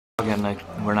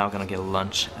We're now gonna get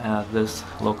lunch at this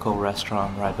local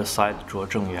restaurant right beside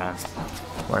Zhuozhengyuan.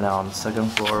 We're now on the second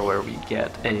floor where we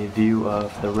get a view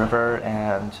of the river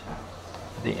and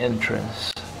the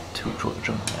entrance to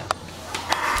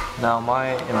Zhuozhengyuan. Now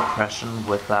my impression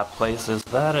with that place is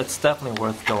that it's definitely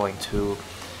worth going to,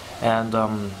 and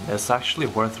it's actually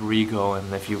worth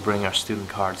re-going if you bring your student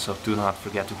card, so do not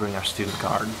forget to bring your student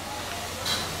card.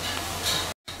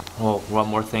 Well, one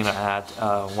more thing to add,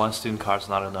 one student card is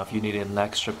not enough. You need an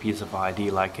extra piece of ID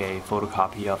like a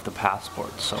photocopy of the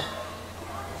passport, so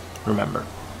remember.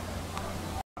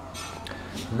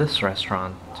 This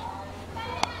restaurant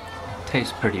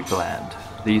tastes pretty bland.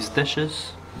 These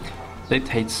dishes, they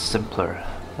taste simpler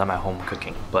than my home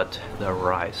cooking, but the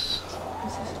rice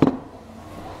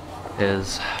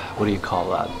is, what do you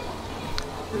call that?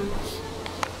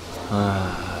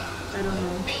 I don't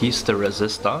know. Piece de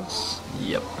resistance?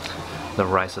 Yep. The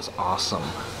rice is awesome,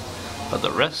 but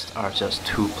the rest are just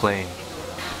too plain.